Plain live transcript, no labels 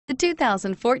The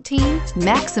 2014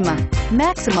 Maxima.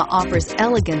 Maxima offers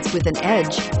elegance with an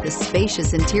edge. The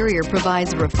spacious interior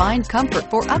provides refined comfort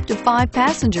for up to 5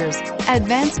 passengers.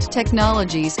 Advanced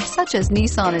technologies such as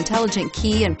Nissan Intelligent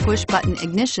Key and Push-Button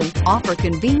Ignition offer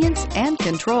convenience and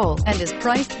control and is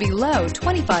priced below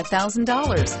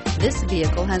 $25,000. This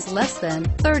vehicle has less than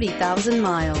 30,000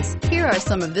 miles. Here are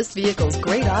some of this vehicle's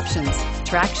great options: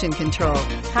 traction control,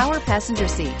 power passenger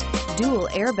seat, dual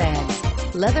airbags,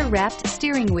 leather-wrapped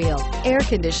steering wheel, air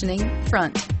conditioning,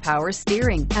 front, power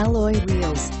steering, alloy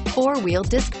wheels, 4-wheel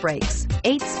disc brakes,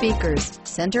 8 speakers,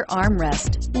 center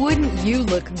armrest. Wouldn't you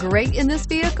look great in this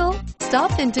vehicle?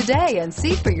 Stop in today and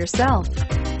see for yourself.